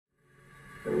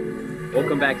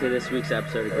Welcome back to this week's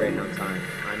episode of Greyhound Time.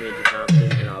 I'm Andrew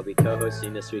Thompson, and I'll be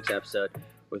co-hosting this week's episode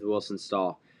with Wilson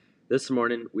Stahl. This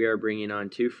morning, we are bringing on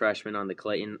two freshmen on the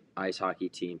Clayton ice hockey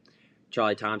team,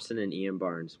 Charlie Thompson and Ian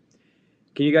Barnes.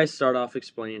 Can you guys start off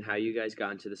explaining how you guys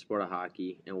got into the sport of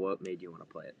hockey and what made you want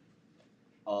to play it?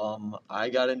 I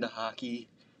got into hockey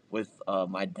with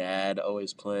my dad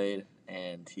always played,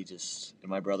 and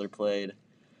my brother played,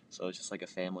 so it's just like a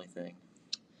family thing.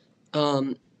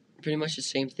 Pretty much the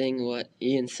same thing what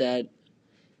Ian said.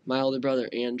 My older brother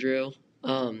Andrew,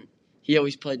 he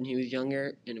always played when he was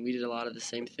younger, and we did a lot of the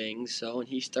same things. So when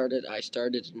he started, I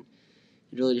started, and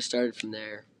it really just started from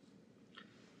there.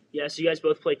 Yeah, so you guys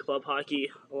both play club hockey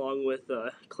along with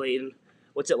Clayton.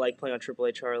 What's it like playing on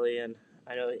AAA, Charlie? And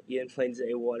I know Ian plays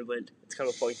A1, but it's kind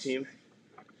of a fun team.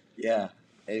 Yeah,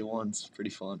 A1's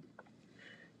pretty fun.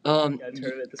 You got a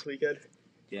tournament this weekend?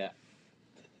 Yeah.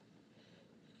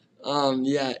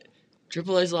 Yeah,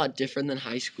 AAA is a lot different than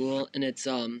high school, and it's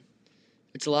a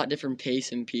lot different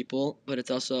pace and people, but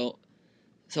it's also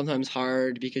sometimes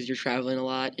hard because you're traveling a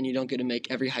lot and you don't get to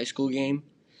make every high school game.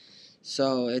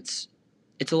 So it's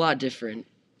a lot different,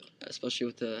 especially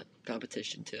with the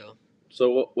competition too.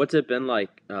 So what's it been like,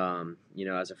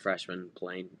 as a freshman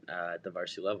playing at the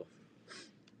varsity level?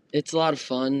 It's a lot of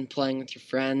fun playing with your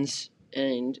friends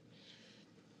and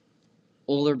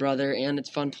older brother, and it's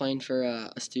fun playing for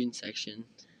a student section.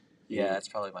 Yeah, that's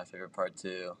probably my favorite part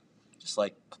too. Just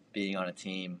like being on a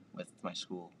team with my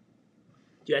school.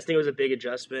 Do you guys think it was a big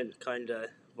adjustment, kind of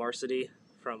varsity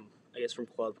from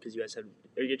club? Because you guys did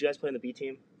you guys play on the B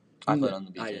team? I played on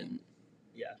the B I team. didn't.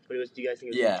 Yeah, but do you guys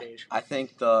think it was Yeah, a big change? I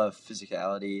think the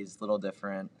physicality is a little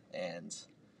different, and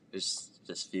it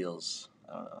just feels,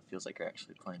 I don't know, it feels like you're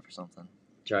actually playing for something.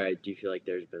 Charlie, do you feel like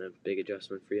there's been a big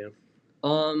adjustment for you?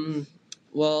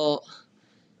 Well,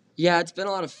 yeah, it's been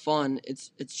a lot of fun.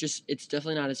 It's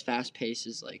definitely not as fast paced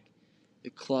as like the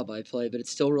club I play, but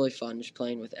it's still really fun just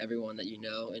playing with everyone that you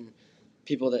know and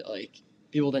people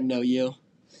that know you.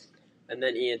 And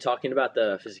then Ian, talking about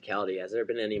the physicality, has there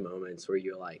been any moments where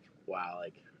you're like, wow,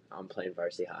 like I'm playing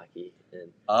varsity hockey?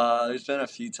 And There's been a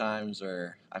few times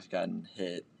where I've gotten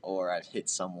hit or I've hit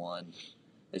someone.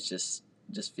 It's just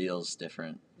feels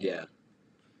different. Yeah.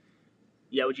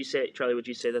 Yeah, Charlie, would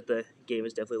you say that the game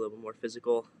is definitely a little bit more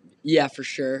physical? Yeah, for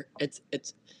sure. It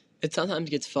sometimes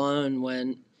gets fun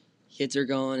when kids are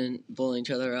going and bullying each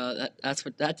other out. That's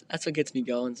what gets me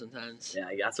going sometimes. yeah,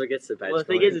 that's what gets the bench. Well, the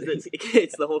thing is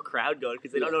it's the whole crowd going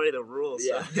because they don't know any of the rules.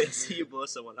 Yeah. So they see you blow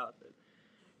someone up.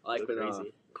 I like Go when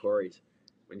crazy. Corey's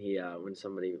when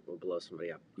somebody will blow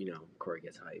somebody up, Corey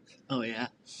gets hyped. Oh yeah.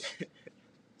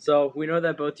 So we know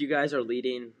that both you guys are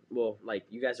leading. Well, like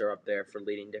you guys are up there for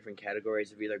leading different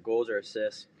categories of either goals or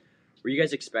assists. Were you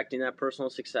guys expecting that personal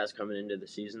success coming into the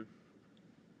season?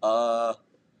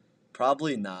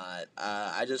 Probably not.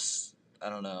 I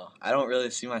don't know. I don't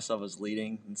really see myself as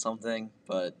leading in something,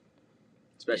 but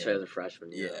Especially Yeah. as a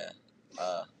freshman. yeah.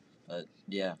 But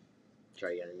yeah. Try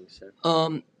to get anything said.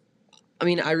 I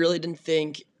mean, I really didn't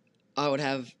think I would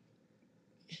have.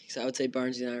 Because I would say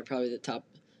Barnesy and I are probably the top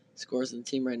scorers on the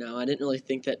team right now. I didn't really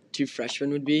think that two freshmen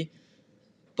would be,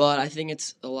 but I think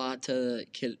it's a lot to the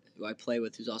kid who I play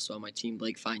with, who's also on my team,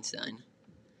 Blake Feinstein.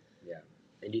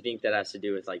 And do you think that has to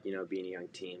do with being a young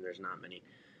team? There's not many.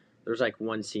 There's like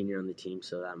one senior on the team,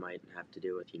 so that might have to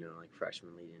do with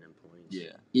freshmen leading in points.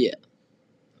 Yeah.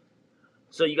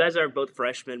 So you guys are both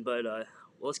freshmen, but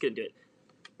let's get into it.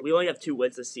 We only have 2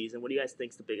 wins this season. What do you guys think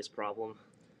is the biggest problem?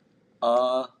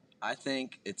 I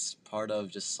think it's part of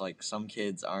just like some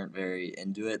kids aren't very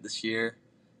into it this year,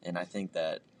 and I think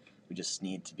that we just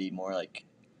need to be more like,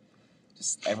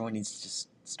 just everyone needs to just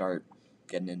start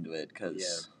getting into it because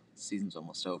the season's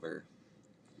almost over.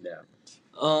 Yeah.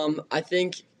 I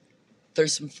think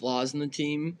there's some flaws in the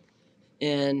team,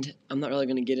 and I'm not really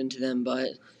going to get into them, but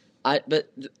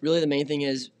really the main thing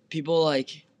is people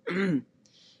like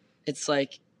it's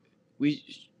like we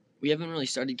haven't really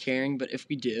started caring, but if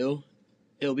we do,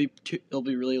 it'll be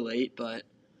really late, but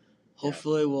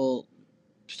hopefully we'll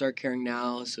start caring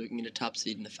now so we can get a top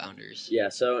seed in the Founders. Yeah.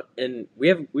 So and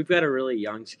we've got a really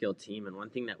young, skilled team, and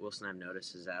one thing that Wilson and I've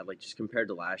noticed is that just compared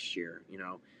to last year, we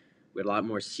had a lot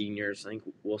more seniors. I think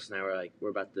Wilson and I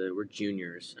we're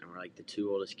juniors, and we're like the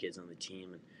 2 oldest kids on the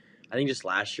team. And I think just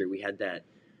last year we had that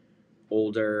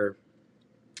older.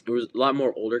 It was a lot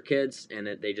more older kids, and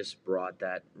they just brought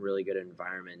that really good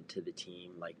environment to the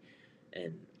team.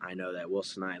 And I know that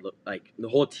Wilson and I the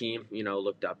whole team,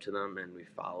 looked up to them, and we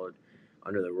followed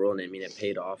under the rule. And I mean, it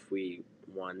paid off. We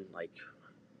won.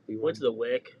 We went to the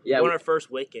WIC. Yeah, we won our first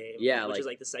WIC game. Yeah, which is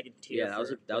the second tier. Yeah,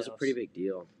 that was a pretty big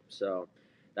deal. So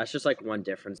that's just one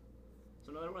difference. So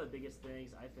So another one of the biggest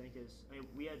things I think is, I mean,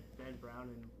 we had Ben Brown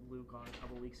and Luke on a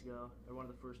couple weeks ago, or one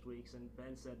of the first weeks, and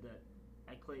Ben said that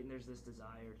at Clayton there's this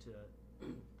desire to,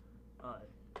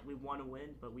 we want to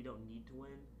win, but we don't need to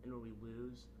win, and when we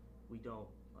lose, we don't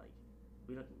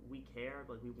we care,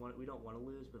 but we don't want to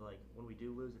lose, but like when we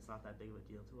do lose, it's not that big of a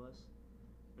deal to us,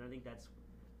 and I think that's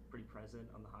pretty present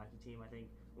on the hockey team. I think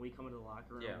when we come into the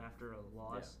locker room after a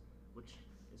loss, which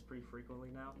is pretty frequently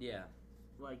now. Yeah.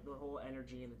 Like the whole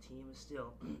energy in the team is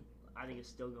still, I think, is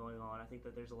still going on. I think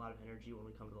that there's a lot of energy when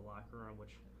we come to the locker room,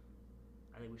 which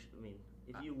I think we should. I mean,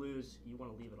 if you lose, you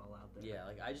want to leave it all out there. Yeah,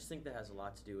 like I just think that has a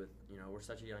lot to do with we're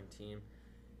such a young team,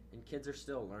 and kids are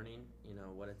still learning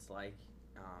what it's like.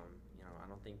 I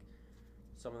don't think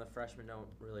some of the freshmen don't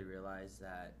really realize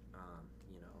that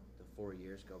the 4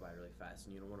 years go by really fast,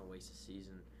 and you don't want to waste a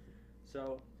season.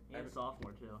 So and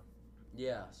sophomore too.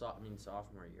 Yeah,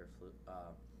 sophomore year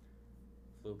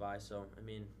flew by. So I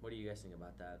mean, what do you guys think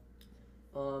about that?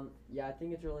 Yeah, I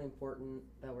think it's really important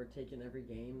that we're taking every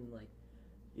game and like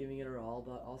giving it our all,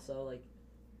 but also like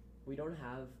we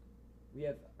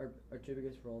have our two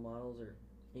biggest role models are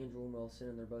Andrew and Wilson,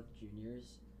 and they're both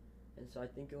juniors, and so I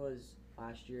think it was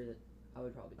last year that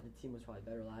the team was probably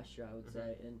better last year, I would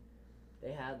say, and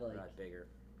they had like not bigger.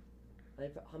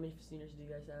 How many seniors do you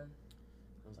guys have?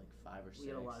 It was like 5 or 6. We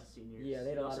had a lot of seniors. Yeah, they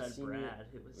had a lot of had seniors. Brad.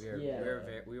 It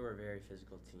was, We were a very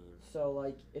physical team. So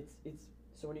like it's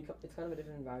so when you come, it's kind of a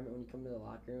different environment when you come to the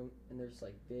locker room and there's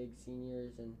like big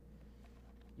seniors, and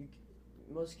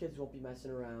most kids won't be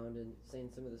messing around and saying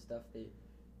some of the stuff they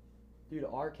do to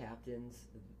our captains,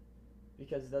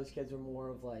 because those kids were more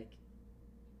of like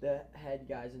the head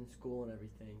guys in school and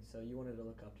everything. So you wanted to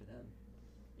look up to them.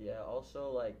 Yeah.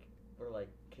 Also, like we're like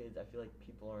kids. I feel like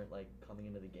people aren't like coming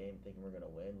into the game thinking we're gonna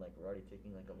win. Like we're already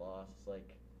taking like a loss. It's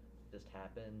like just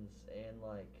happens, and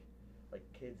like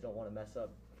kids don't want to mess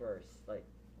up first. Like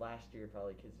last year,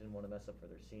 probably kids didn't want to mess up for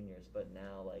their seniors, but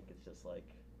now like it's just like,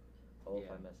 if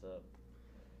I mess up.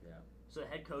 Yeah. So the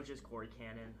head coach is Corey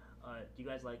Cannon. Do you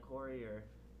guys like Corey, or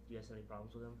do you guys have any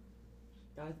problems with him?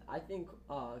 I think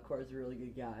Corey's a really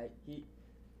good guy. He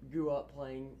grew up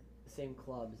playing the same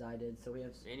club as I did, so we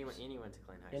have. And he went to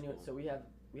Clayton High School. So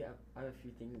I have a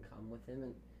few things in common with him,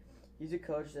 and he's a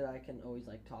coach that I can always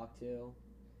like talk to,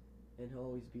 and he'll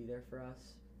always be there for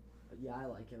us. But yeah, I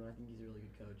like him, and I think he's a really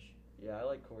good coach. Yeah, I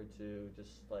like Corey too.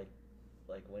 Just like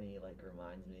when he like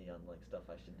reminds me on like stuff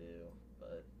I should do.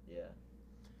 But yeah.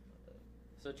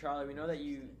 So Charlie, we know that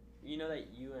you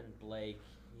and Blake,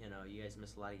 you guys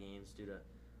miss a lot of games due to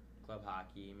club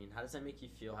hockey. I mean, how does that make you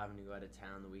feel having to go out of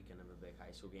town the weekend of a big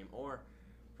high school game? Or,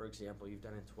 for example, you've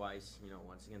done it twice,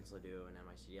 once against Ladue and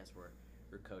MICDS, where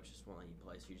your coach just won't let you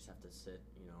play, so you just have to sit,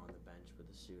 on the bench with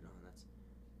a suit on. That's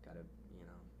gotta,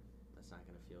 that's not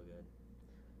gonna feel good.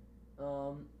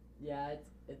 Yeah,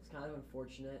 it's kind of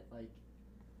unfortunate, like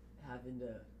having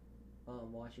to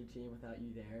watch your team without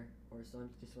you there, or some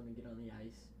just want to get on the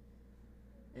ice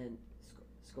and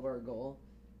score a goal.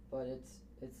 But it's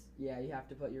you have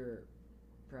to put your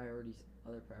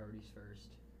other priorities first,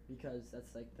 because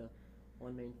that's like the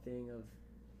one main thing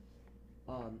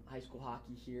of high school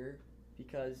hockey here.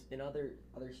 Because in other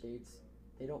states,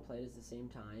 they don't play it at the same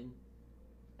time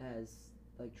as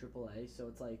like AAA, so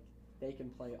it's like they can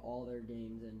play all their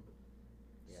games, and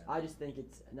I just think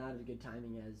it's not as good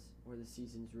timing as where the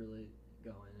season's really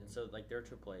going. And so like their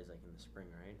AAA is like in the spring,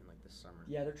 right? And like the summer.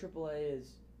 Yeah, their AAA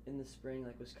is in the spring,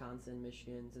 like Wisconsin,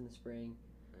 Michigan's in the spring.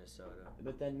 Minnesota.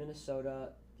 But then Minnesota,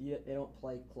 they don't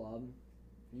play club.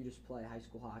 You just play high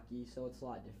school hockey, so it's a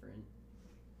lot different.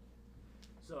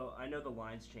 So I know the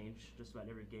lines change just about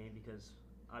every game, because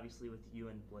obviously with you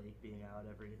and Blake being out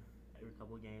every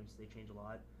couple of games, they change a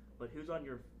lot. But who's on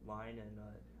your line, and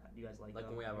do you guys like them?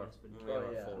 When we have our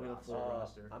full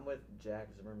roster. I'm with Jack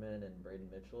Zimmerman and Braden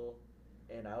Mitchell,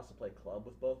 and I also play club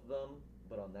with both of them.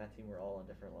 But on that team, we're all on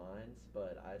different lines.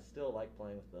 But I still like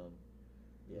playing with them.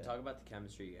 Yeah. Talk about the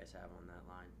chemistry you guys have on that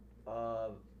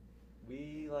line.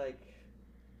 We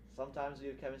sometimes we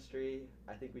have chemistry.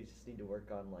 I think we just need to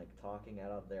work on talking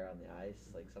out there on the ice.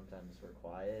 Like sometimes we're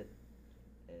quiet,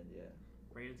 and yeah.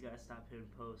 Braden's gotta stop hitting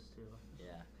posts too.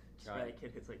 Yeah. That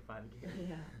kid hits 5 a game.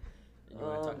 Yeah. And you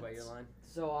want to talk about your line?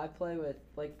 So I play with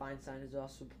Blake Feinstein, who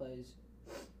also plays.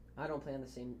 I don't play on the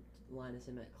same line as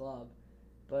him at club,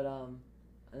 but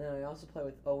and then I also play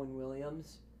with Owen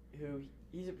Williams, who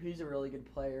he's a really good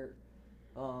player.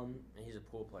 And he's a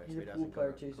pool player. He's so a he pool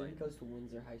player too. So play. he goes to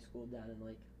Windsor High School down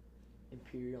in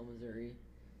Imperial, Missouri,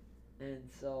 and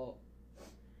so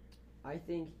I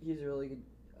think he's a really good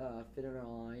fit on our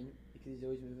line, because he's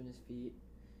always moving his feet,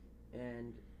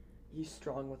 and he's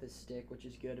strong with his stick, which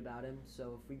is good about him.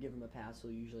 So if we give him a pass,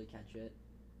 he'll usually catch it.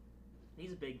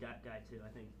 He's a big guy too. I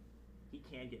think he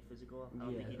can get physical. I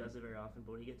don't think he Yeah. does it very often,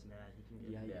 but when he gets mad, he can get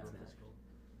Yeah, he gets real mad. physical.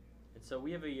 And so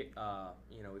we have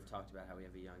we've talked about how we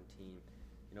have a young team.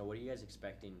 What are you guys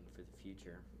expecting for the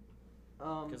future?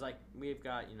 Because we've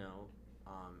got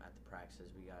at the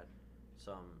practices we got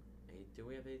some do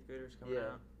we have 8th graders coming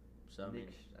Yeah. out? So I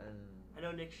mean, I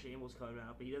know Nick Shambles coming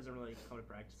out, but he doesn't really come to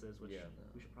practices, which Yeah.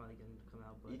 we should probably get him to come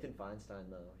out. But Ethan Feinstein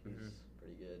though, he's Mhm.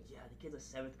 pretty good. yeah, the kid's a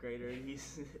 7th grader, and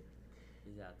he's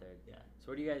he's out there. yeah.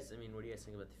 So what do you guys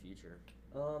think about the future?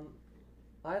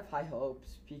 I have high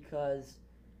hopes because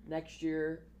next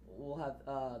year we'll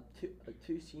have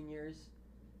two seniors,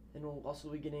 and we'll also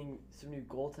be getting some new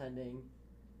goaltending,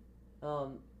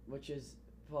 which is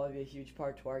probably be a huge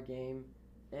part to our game,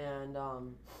 and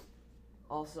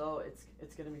also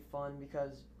it's gonna be fun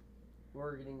because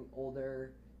we're getting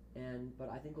older, but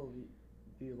I think we'll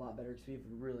be a lot better because we have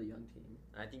a really young team.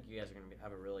 And I think you guys are gonna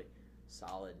have a really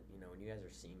solid. When you guys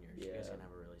are seniors, you guys are Yeah. gonna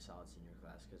have a really solid senior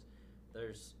class because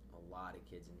there's a lot of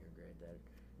kids in your grade that.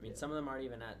 Yeah. Some of them aren't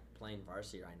even at playing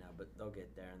varsity right now, but they'll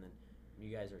get there. And then when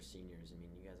you guys are seniors, you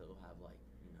guys will have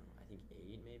I think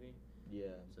 8 maybe.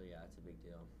 Yeah. So yeah, it's a big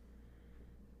deal.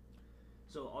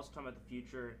 So also talking about the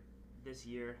future, this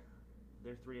year,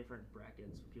 there are 3 different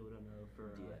brackets. For people who don't know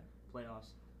for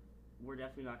playoffs. We're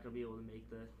definitely not going to be able to make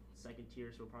the second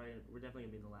tier, so we're definitely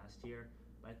going to be in the last tier.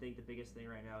 But I think the biggest thing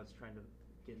right now is trying to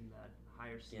get in that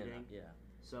higher seeding. Yeah.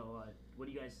 So what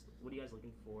are you guys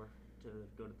looking for to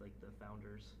go to the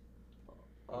founders?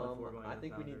 I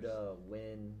think we need to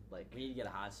win We need to get a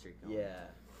hot streak going. Yeah,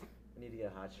 we need to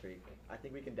get a hot streak. I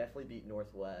think we can definitely beat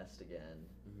Northwest again.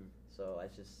 Mhm. So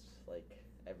it's just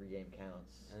every game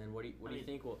counts. And then what do you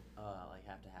think will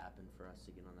have to happen for us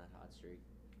to get on that hot streak?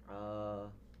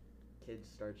 Kids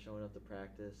start showing up to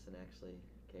practice and actually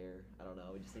care. I don't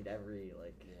know. We just need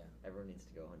everyone needs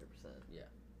to go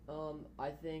 100%. I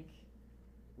think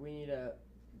we need to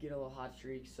get a little hot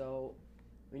streak so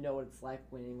we know what it's like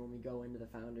winning when we go into the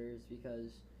founders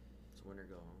because It's win or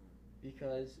go home.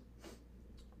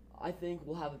 I think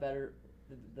we'll have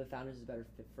the founders is a better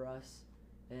fit for us,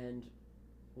 and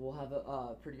we'll have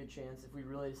a pretty good chance if we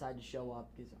really decide to show up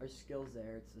because our skills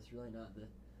there. It's just really not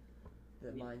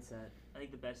the mindset. I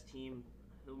think the best team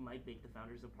who might make the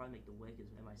founders, they'll probably make the WIC, is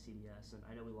MICDS, and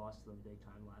I know we lost to them big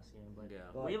time last game, but Yeah.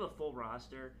 we have a full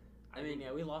roster.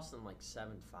 We lost them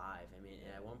 7-5.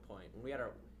 At one point when we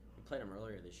played them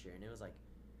earlier this year, and it was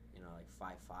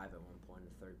 5-5 at one point in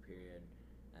the third period,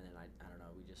 and then I don't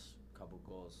know, we just a couple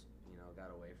goals got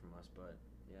away from us, but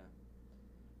yeah.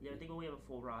 Yeah, I think when we have a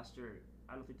full roster,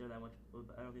 I don't think they're that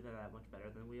much better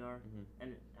than we are. Mhm.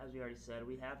 And as we already said,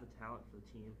 we have the talent for the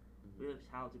team. We have the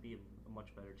talent to be a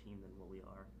much better team than what we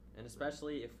are. And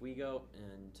especially if we go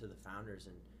into the founders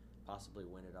and possibly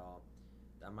win it all,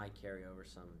 that might carry over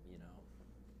some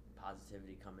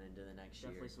positivity coming into the next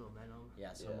Definitely year. some momentum.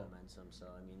 Yeah, some momentum. So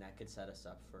that could set us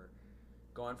up for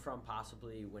going from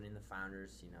possibly winning the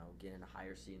founders, getting a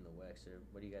higher seed in the WIC. So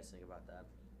what do you guys think about that?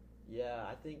 Yeah,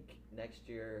 I think next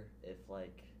year if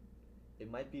it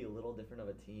might be a little different of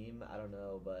a team. I don't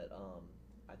know, but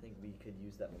I think we could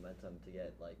use that momentum to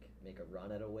get make a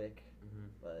run at a WIC,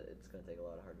 but it's gonna take a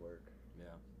lot of hard work.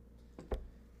 Yeah.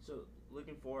 So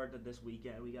looking forward to this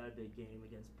weekend, we got a big game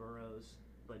against Burroughs,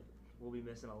 but we'll be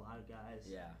missing a lot of guys.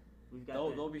 Yeah. We've got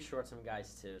They'll be short some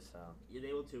guys too, so. Yeah,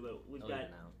 they will too, but we've they'll got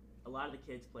even out. a lot of the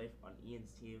kids play on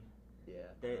Ian's team. Yeah.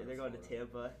 They're going to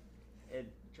Tampa. And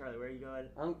Charlie, where are you going?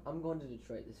 I'm going to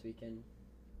Detroit this weekend.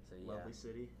 So yeah. Lovely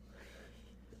city.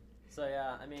 So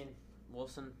yeah,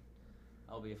 Wilson,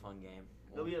 that'll be a fun game.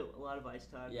 There'll be a lot of ice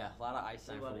time. Yeah, a lot of ice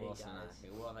time We'll for have 8 Wilson.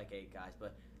 guys. We'll have 8 guys,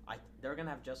 but they're gonna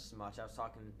have just as much. I was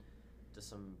talking to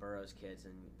some Burroughs kids,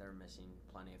 and they're missing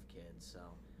plenty of kids, so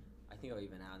I think it'll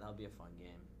even out. That'll be a fun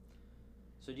game.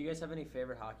 So, do you guys have any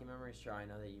favorite hockey memories? Charlie, I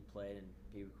know that you played in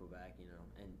Piva, Quebec,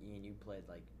 and Ian, you played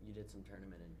you did some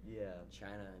tournament in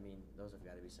China. Those have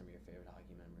got to be some of your favorite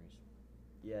hockey memories.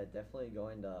 Yeah, definitely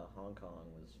going to Hong Kong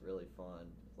was really fun.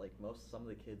 Some of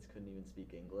the kids couldn't even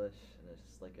speak English, and it's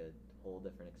just a whole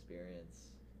different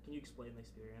experience. Can you explain the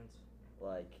experience?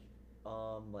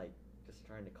 Just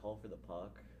trying to call for the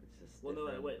puck. It's just Well,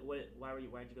 different. no, why'd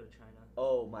you go to China?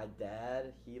 Oh, my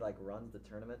dad, he runs the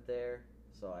tournament there,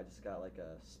 so I just got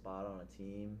a spot on a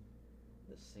team,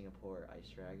 the Singapore Ice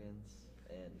Dragons,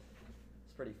 and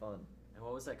it's pretty fun. And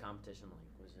what was that competition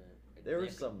like? Was it? There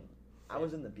was some. I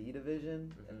was in the B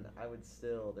division, and Mhm. I would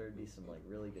still there'd be some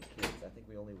really good kids. I think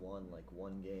we only won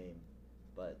one game,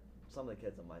 but some of the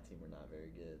kids on my team were not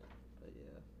very good. But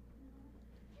yeah.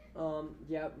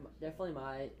 Yeah, definitely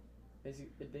my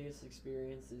basically the biggest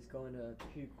experience is going to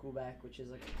Hugh Quebec, which is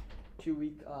like a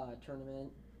 2-week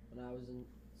tournament. When I was in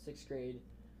 6th grade,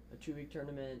 a 2-week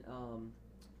tournament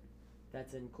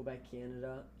that's in Quebec,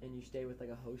 Canada, and you stay with like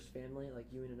a host family, like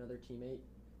you and another teammate,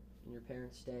 and your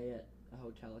parents stay at a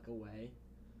hotel like away.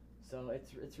 So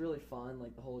it's really fun,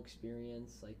 like the whole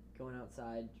experience, like going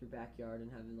outside your backyard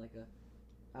and having like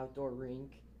a outdoor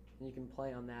rink, and you can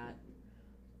play on that.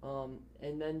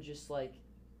 And then just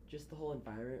the whole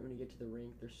environment when you get to the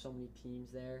rink. There's so many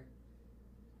teams there.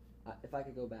 If I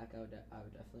could go back, I would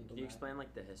definitely go Can you back. explain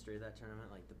like the history of that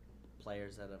tournament, like the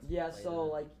players that have Yeah, played so in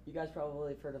it? like you guys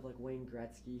probably have heard of like Wayne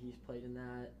Gretzky. He's played in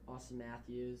that. Austin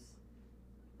Matthews,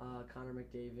 Connor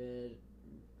McDavid,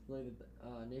 really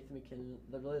Nathan McKinnon.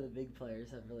 Really the big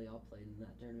players have really all played in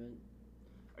that tournament.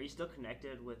 Are you still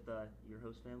connected with your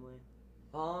host family?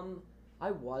 I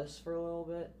was for a little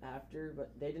bit after,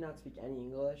 but they did not speak any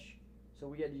English, so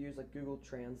we had to use like Google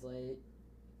Translate,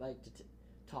 like to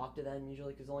talk to them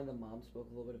usually, because only the mom spoke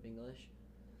a little bit of English.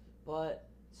 But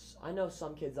I know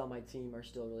some kids on my team are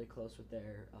still really close with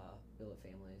their billet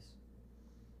families.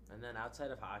 And then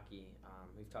outside of hockey,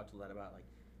 we've talked a lot about like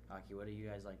hockey. What do you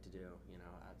guys like to do? You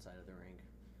know, outside of the rink.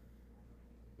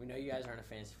 We know you guys are in a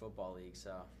fantasy football league,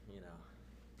 so you know.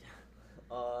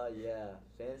 Yeah,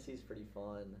 fantasy's pretty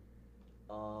fun.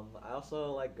 I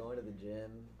also like going to the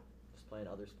gym, just playing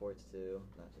other sports too,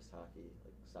 not just hockey,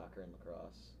 like soccer and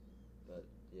lacrosse. But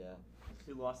yeah,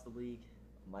 Who lost the league?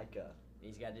 Micah,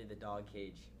 He's got to do the dog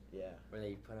cage, yeah. where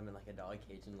they put him in like a dog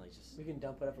cage and like just We can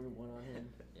dump whatever we want on him.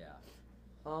 yeah.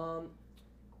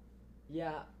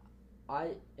 Yeah,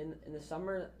 in the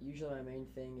summer usually my main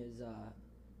thing is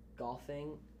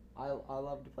golfing. I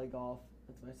love to play golf.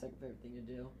 That's my second favorite thing to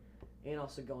do, and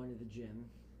also going to the gym.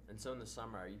 And so in the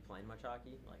summer, are you playing much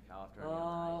hockey? Like how often are you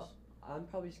on the ice? I'm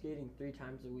probably skating 3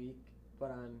 times a week,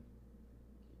 but I'm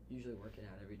usually working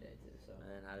out every day too. So And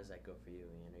then how does that go for you?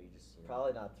 You know, you just you know,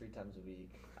 Probably not 3 times a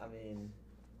week. I mean,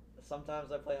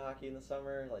 sometimes I play hockey in the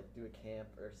summer, like do a camp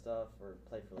or stuff, or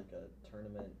play for like a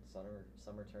tournament,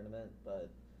 summer tournament, but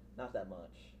not that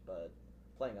much. But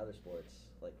playing other sports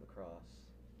like lacrosse.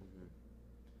 Mhm.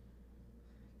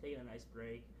 Taking a nice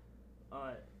break.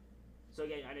 So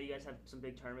again, I know you guys have some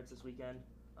big tournaments this weekend.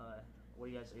 What are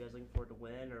you guys looking forward to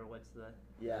win, or what's the?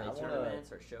 Yeah, Are I they want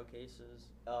tournaments or showcases?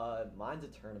 to. Mine's a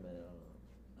tournament.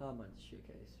 I don't know. mine's a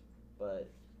showcase.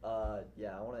 But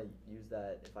yeah, I want to use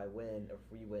that if I win, or if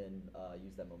we win,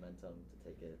 use that momentum to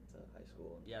take it to high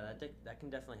school. Yeah, that can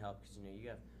definitely help because you know you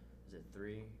have, is it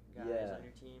 3 guys Yeah. on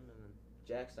your team and then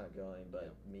Jack's not going, but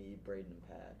Yeah. me, Braden, and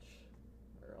Patch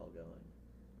are all going.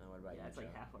 what about Yeah, you? it's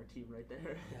like Joe? half our team right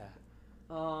there.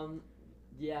 Yeah.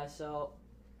 Yeah. So,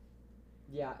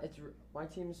 yeah, my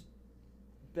team's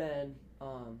been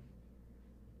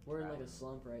we're in like a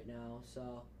slump right now,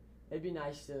 so it'd be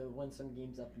nice to win some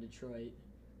games up in Detroit,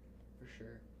 for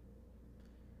sure.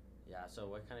 Yeah. So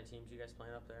what kind of teams you guys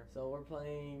playing up there? So we're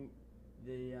playing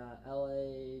the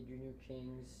LA Junior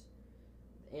Kings,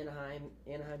 Anaheim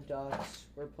Ducks.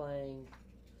 We're playing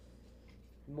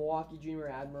Milwaukee Junior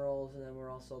Admirals, and then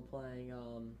we're also playing.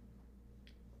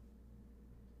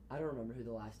 I don't remember who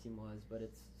the last team was, but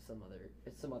it's some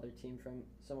other team from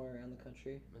somewhere around the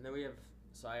country. And then we have.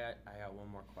 So I got one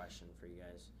more question for you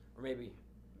guys, or maybe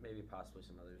possibly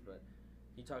some others, but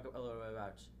can you talk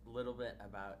a little bit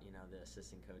about you know the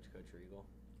assistant coach, Coach Regal?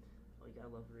 Oh, you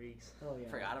gotta love Reeks. Oh yeah.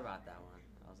 Forgot about that one.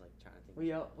 I was like trying to think.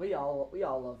 We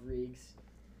all love Reeks.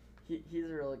 He's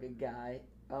a really good guy.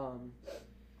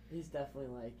 He's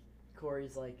definitely like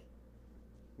Corey's like,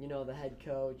 you know, the head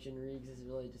coach, and Reeks is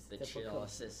really just the typical chill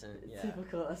assistant. Yeah.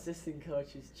 typical assistant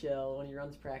coach who's chill. When he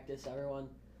runs practice, everyone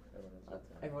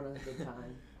has a good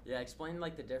time. Yeah, explain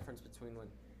like the difference between when,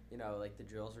 you know, like the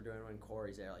drills we're doing when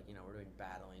Corey's there, like, you know, we're doing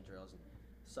battling drills and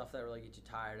stuff that really get you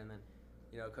tired, and then,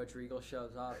 you know, Coach Regal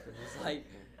shows up and he's like,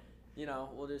 you know,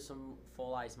 we'll do some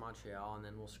full ice Montreal and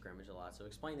then we'll scrimmage a lot. So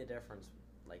explain the difference,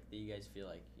 like, that you guys feel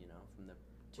like, you know, from the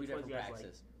two Which ones different you guys like?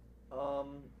 practices.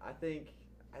 I think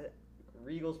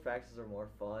Regal's practices are more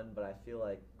fun, but I feel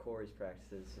like Corey's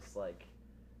practices just like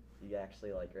you're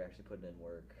actually putting in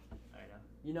work. I know.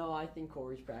 You know, I think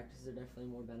Corey's practices are definitely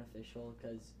more beneficial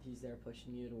because he's there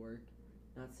pushing you to work.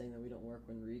 Not saying that we don't work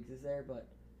when Riggs is there, but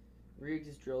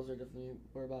Riggs' drills are definitely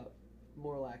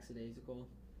more lackadaisical.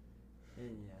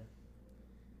 And yeah.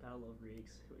 Gotta love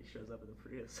Reeks when he shows up in the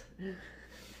Prius.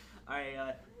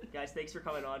 Alright, guys, thanks for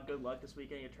coming on. Good luck this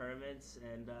weekend in your tournaments,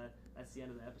 and that's the end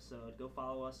of the episode. Go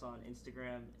follow us on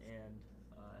Instagram and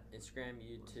Instagram,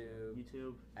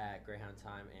 YouTube. at Greyhound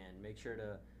Time, and make sure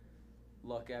to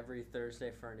look every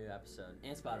Thursday for a new episode.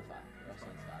 And Spotify. We're also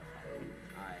on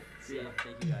Spotify. Alright, see ya.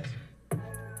 Thank you guys.